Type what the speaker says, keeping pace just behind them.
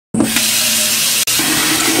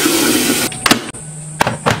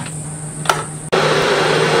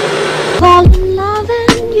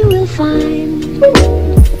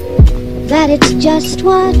just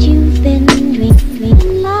what you've been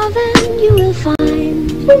dreaming of, and you will find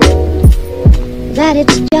that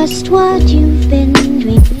it's just what you've been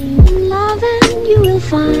dreaming of, and you will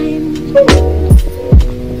find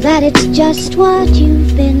that it's just what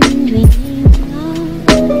you've been dreaming of.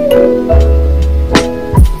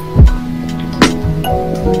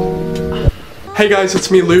 Hey guys, it's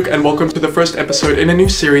me Luke, and welcome to the first episode in a new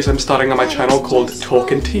series I'm starting on my channel called Talk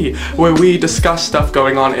and Tea, where we discuss stuff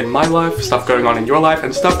going on in my life, stuff going on in your life,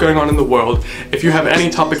 and stuff going on in the world. If you have any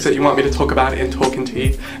topics that you want me to talk about in Talk and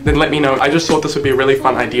Tea, then let me know. I just thought this would be a really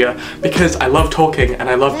fun idea because I love talking and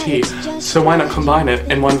I love tea, so why not combine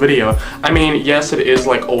it in one video? I mean, yes, it is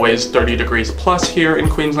like always 30 degrees plus here in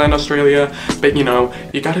Queensland, Australia, but you know,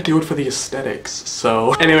 you gotta do it for the aesthetics.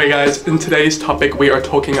 So anyway guys, in today's topic we are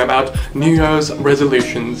talking about New Year's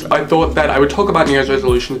resolutions. I thought that I would talk about New Year's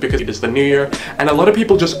resolutions because it is the new year, and a lot of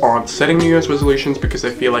people just aren't setting New Year's resolutions because they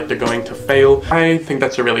feel like they're going to fail. I think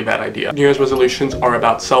that's a really bad idea. New Year's resolutions are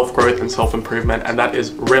about self-growth and self-improvement, and that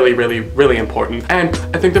is really, really, really important. And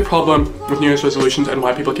I think the problem with New Year's resolutions and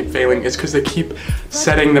why people keep failing is because they keep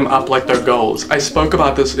setting them up like they're goals. I spoke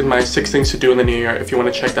about this in my 6 things to do in the new year. If you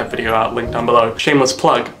want to check that video out, link down below. Shameless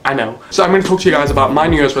plug, I know. So I'm going to talk to you guys about my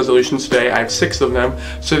New Year's resolutions today. I have 6 of them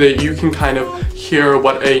so that you can kind of hear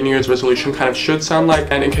what a New Year's resolution kind of should sound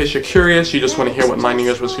like, and in case you're curious, you just want to hear what my New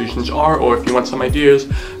Year's resolutions are, or if you want some ideas,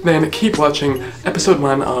 then keep watching episode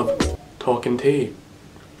 1 of Talk and Tea.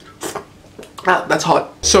 Ah, that's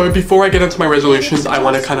hot. So before I get into my resolutions, I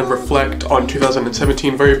want to kind of reflect on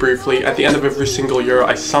 2017 very briefly. At the end of every single year,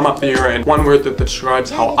 I sum up the year in one word that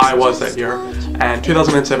describes how I was that year. And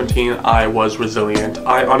 2017, I was resilient.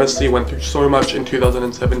 I honestly went through so much in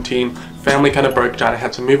 2017. Family kind of broke down. I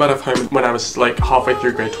had to move out of home when I was like halfway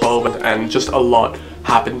through grade 12, and just a lot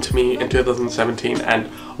happened to me in 2017. And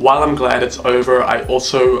while I'm glad it's over, I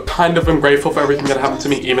also kind of am grateful for everything that happened to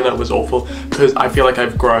me, even though it was awful, because I feel like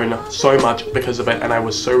I've grown so much because of it, and I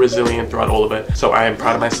was so resilient throughout all of it. So I am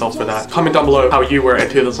proud of myself for that. Comment down below how you were in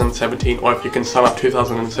 2017, or if you can sum up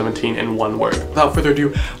 2017 in one word. Without further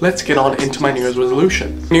ado, let's get on into my New Year's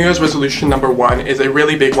resolution. New Year's resolution number 1 is a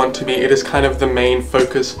really big one to me. It is kind of the main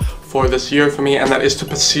focus for this year for me, and that is to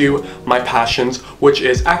pursue my passions, which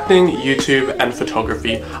is acting, YouTube, and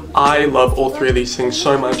photography. I love all 3 of these things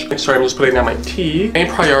so much. Sorry, I'm just putting down my tea. Main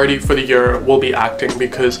priority for the year will be acting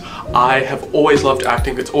because I have always loved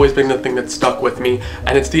acting. It's always been the thing that stuck with me,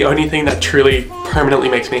 and it's the only thing that truly permanently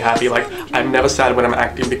makes me happy. Like, I'm never sad when I'm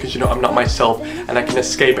acting because, you know, I'm not myself, and I can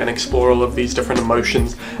escape and explore all of these different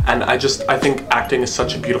emotions, and I think acting is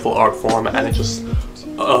such a beautiful art form, and it just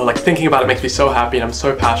like thinking about it makes me so happy, and I'm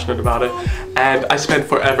so passionate about it. And I spent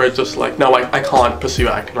forever just like, no, I can't pursue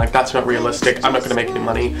acting, like that's not realistic, I'm not gonna make any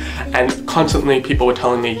money. And constantly people were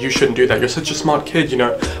telling me, you shouldn't do that, you're such a smart kid, you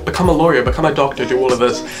know, become a lawyer, become a doctor, do all of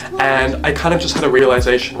this. And I kind of just had a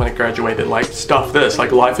realization when I graduated, like, stuff this,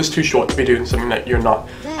 like life is too short to be doing something that you're not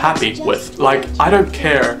happy with. Like, I don't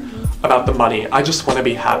care about the money, I just want to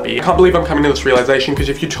be happy. I can't believe I'm coming to this realization, because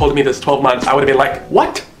if you told me this 12 months, I would have been like,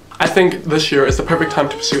 what? I think this year is the perfect time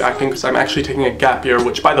to pursue acting because I'm actually taking a gap year,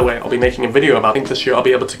 which, by the way, I'll be making a video about. I think this year I'll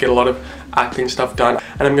be able to get a lot of acting stuff done,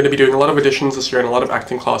 and I'm going to be doing a lot of auditions this year and a lot of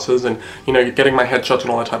acting classes, and, you know, getting my headshots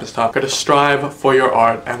and all that type of stuff. Got to strive for your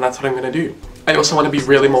art, and that's what I'm going to do. I also want to be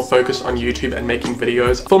really more focused on YouTube and making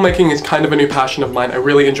videos. Filmmaking is kind of a new passion of mine. I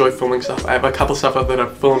really enjoy filming stuff. I have a couple stuff that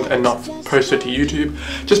I've filmed and not posted to YouTube,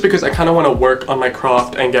 just because I kind of want to work on my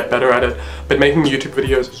craft and get better at it. But making YouTube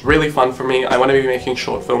videos is really fun for me. I want to be making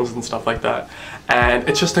short films and stuff like that. And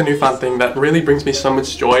it's just a new fun thing that really brings me so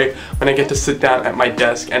much joy when I get to sit down at my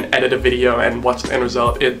desk and edit a video and watch the end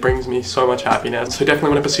result. It brings me so much happiness. So definitely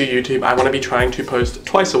want to pursue YouTube. I want to be trying to post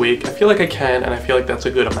twice a week. I feel like I can, and I feel like that's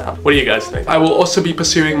a good amount. What do you guys think? I will also be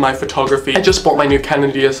pursuing my photography. I just bought my new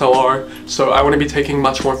Canon DSLR, so I want to be taking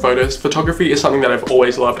much more photos. Photography is something that I've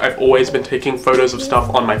always loved. I've always been taking photos of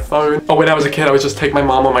stuff on my phone. Or when I was a kid, I would just take my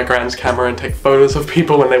mom or my grand's camera and take photos of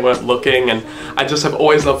people when they weren't looking, and I just have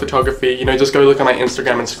always loved photography. You know, just go look at my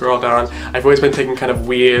Instagram and scroll down. I've always been taking kind of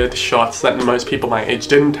weird shots that most people my age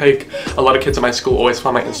didn't take. A lot of kids at my school always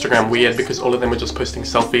found my Instagram weird because all of them were just posting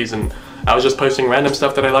selfies, and I was just posting random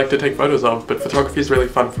stuff that I like to take photos of. But photography is really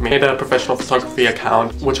fun for me. I made a professional photography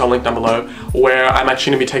account, which I'll link down below, where I'm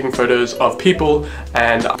actually going to be taking photos of people,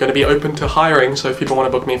 and I'm going to be open to hiring. So if people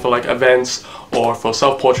want to book me for like events or for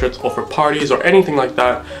self-portraits or for parties or anything like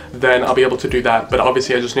that, then I'll be able to do that. But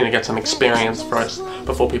obviously I just need to get some experience first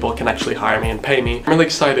before people can actually hire me and pay me. I'm really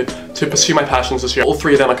excited to pursue my passions this year. All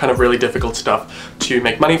 3 of them are kind of really difficult stuff to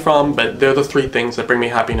make money from, but they're the 3 things that bring me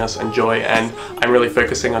happiness and joy, and I'm really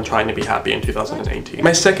focusing on trying to be happy happy in 2018.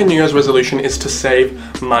 My second New Year's resolution is to save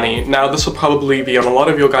money. Now this will probably be on a lot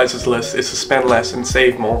of your guys' list, is to spend less and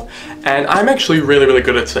save more. And I'm actually really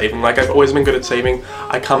good at saving. Like, I've always been good at saving.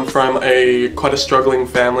 I come from quite a struggling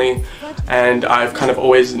family, and I've kind of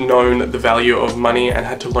always known the value of money and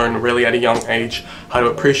had to learn really at a young age how to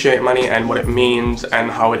appreciate money and what it means and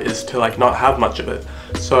how it is to like not have much of it.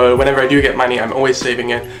 So whenever I do get money, I'm always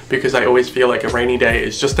saving it because I always feel like a rainy day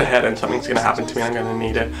is just ahead and something's gonna happen to me and I'm gonna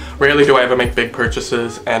need it. Rarely do I ever make big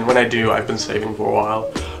purchases, and when I do, I've been saving for a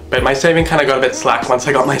while. But my saving kind of got a bit slack once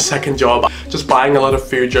I got my second job. Just buying a lot of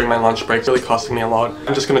food during my lunch break really costing me a lot.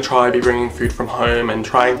 I'm just gonna try be bringing food from home and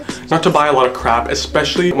trying not to buy a lot of crap,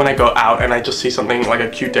 especially when I go out and I just see something like a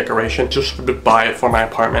cute decoration, just to buy it for my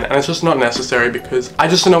apartment. And it's just not necessary because I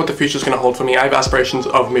just don't know what the future's gonna hold for me. I have aspirations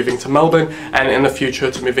of moving to Melbourne and in the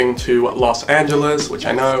future to moving to Los Angeles, which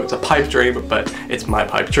I know it's a pipe dream, but it's my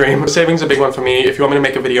pipe dream. Saving's a big one for me. If you want me to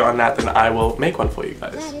make a video on that, then I will make one for you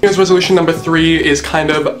guys. Here's resolution number 3 is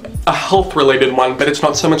kind of a health related one, but it's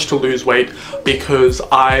not so much to lose weight because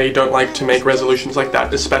I don't like to make resolutions like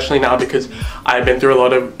that, especially now because I've been through a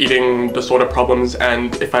lot of eating disorder problems,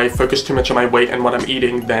 and if I focus too much on my weight and what I'm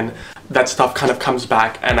eating, then that stuff kind of comes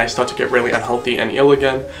back and I start to get really unhealthy and ill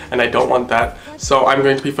again, and I don't want that. So I'm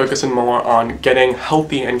going to be focusing more on getting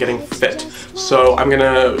healthy and getting fit. So I'm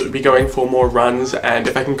gonna be going for more runs, and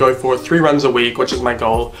if I can go for 3 runs a week, which is my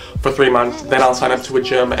goal, for 3 months, then I'll sign up to a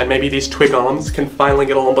gym and maybe these twig arms can finally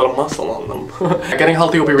get a little bit of muscle on them. Getting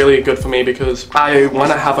healthy will be really good for me because I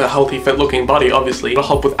want to have a healthy, fit looking body, obviously. It'll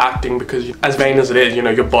help with acting because as vain as it is, you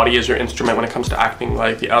know, your body is your instrument when it comes to acting.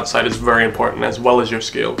 Like, the outside is very important as well as your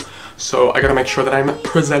skill. So I gotta make sure that I'm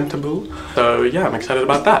presentable. So yeah, I'm excited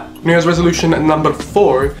about that. New Year's resolution number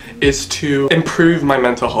 4 is to improve my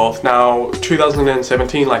mental health. Now,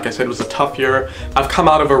 2017, like I said, was a tough year. I've come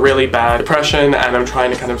out of a really bad depression and I'm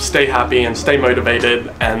trying to kind of stay happy and stay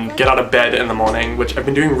motivated and get out of bed in the morning, which I've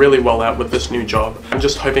been doing really well at with this new job. I'm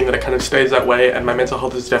just hoping that it kind of stays that way, and my mental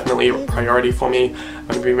health is definitely a priority for me.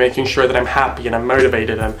 I'm gonna be making sure that I'm happy and I'm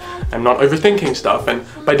motivated and I'm not overthinking stuff. And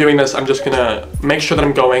by doing this, I'm just gonna make sure that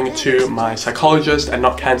I'm going to my psychologist and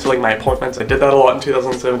not cancelling my appointments. I did that a lot in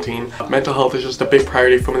 2017. Mental health is just a big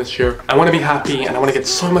priority for me this year. I want to be happy and I want to get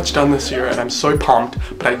so much done this year, and I'm so pumped,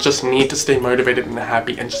 but I just need to stay motivated and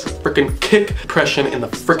happy and just freaking kick depression in the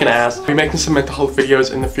freaking ass. I'll be making some mental health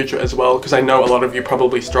videos in the future as well because I know a lot of you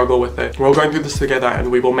probably struggle with it. We're all going through this together and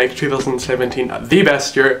we will make 2017 the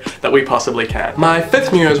best year that we possibly can. My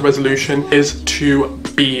 5th New Year's resolution is to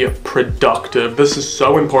be productive. This is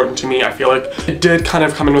so important to me. I feel like it did kind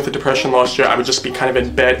of come in with the depression last year. I would just be kind of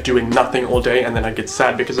in bed doing nothing all day, and then I'd get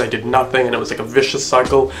sad because I did nothing, and it was like a vicious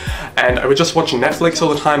cycle, and I would just watch Netflix all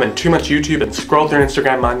the time and too much YouTube and scroll through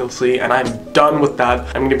Instagram mindlessly, and I'm done with that.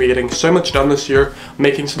 I'm going to be getting so much done this year,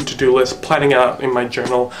 making some to-do lists, planning out in my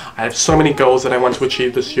journal. I have so many goals that I want to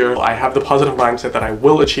achieve this year. I have the positive mindset that I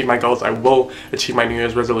will achieve my goals, I will achieve my New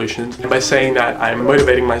Year's resolutions, and by saying that, I'm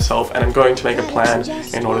motivating myself and I'm going to make a plan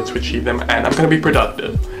in order to achieve them, and I'm going to be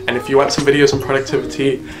productive. And if you want some videos on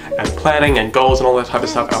productivity and planning and goals and all that type of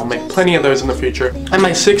stuff, I'll make plenty of those in the future. And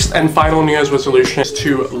my 6th and final New Year's resolution is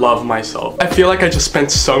to love myself. I feel like I just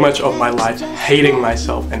spent so much of my life hating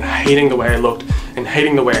myself and hating the way I looked and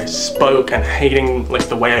hating the way I spoke and hating like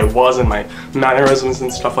the way I was and my mannerisms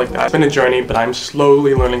and stuff like that. It's been a journey, but I'm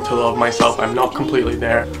slowly learning to love myself. I'm not completely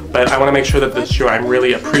there, but I want to make sure that this year I'm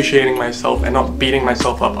really appreciating myself and not beating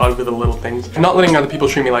myself up over the little things and not letting other people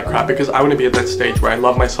treat me like crap, because I want to be at that stage where I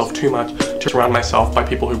love myself too much to surround myself by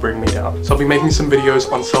people who bring me down. So I'll be making some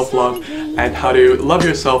videos on self-love and how to love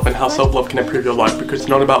yourself and how self-love can improve your life, because it's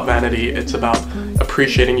not about vanity, it's about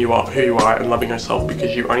appreciating who you are and loving yourself,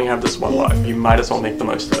 because you only have this one life. You might as well make the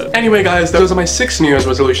most of it. Anyway guys, those are my 6 New Year's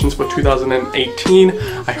resolutions for 2018.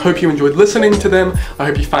 I hope you enjoyed listening to them. I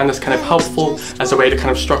hope you find this kind of helpful as a way to kind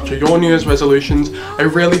of structure your New Year's resolutions. I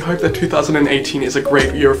really hope that 2018 is a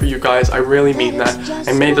great year for you guys. I really mean that.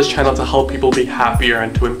 I made this channel to help people be happier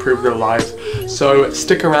and to improve their lives. So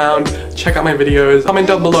stick around, check out my videos, comment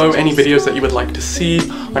down below any videos that you would like to see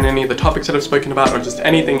on any of the topics that I've spoken about, or just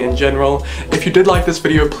anything in general. If you did like this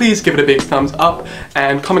video, please give it a big thumbs up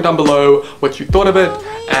and comment down below what you thought of it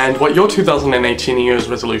and what your 2018 New Year's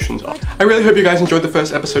resolutions are. I really hope you guys enjoyed the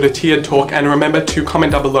first episode of Tea and Talk, and remember to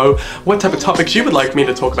comment down below what type of topics you would like me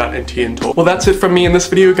to talk about in Tea and Talk. Well, that's it from me in this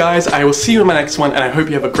video, guys. I will see you in my next one, and I hope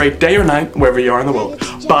you have a great day or night wherever you are in the world.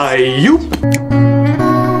 Bye.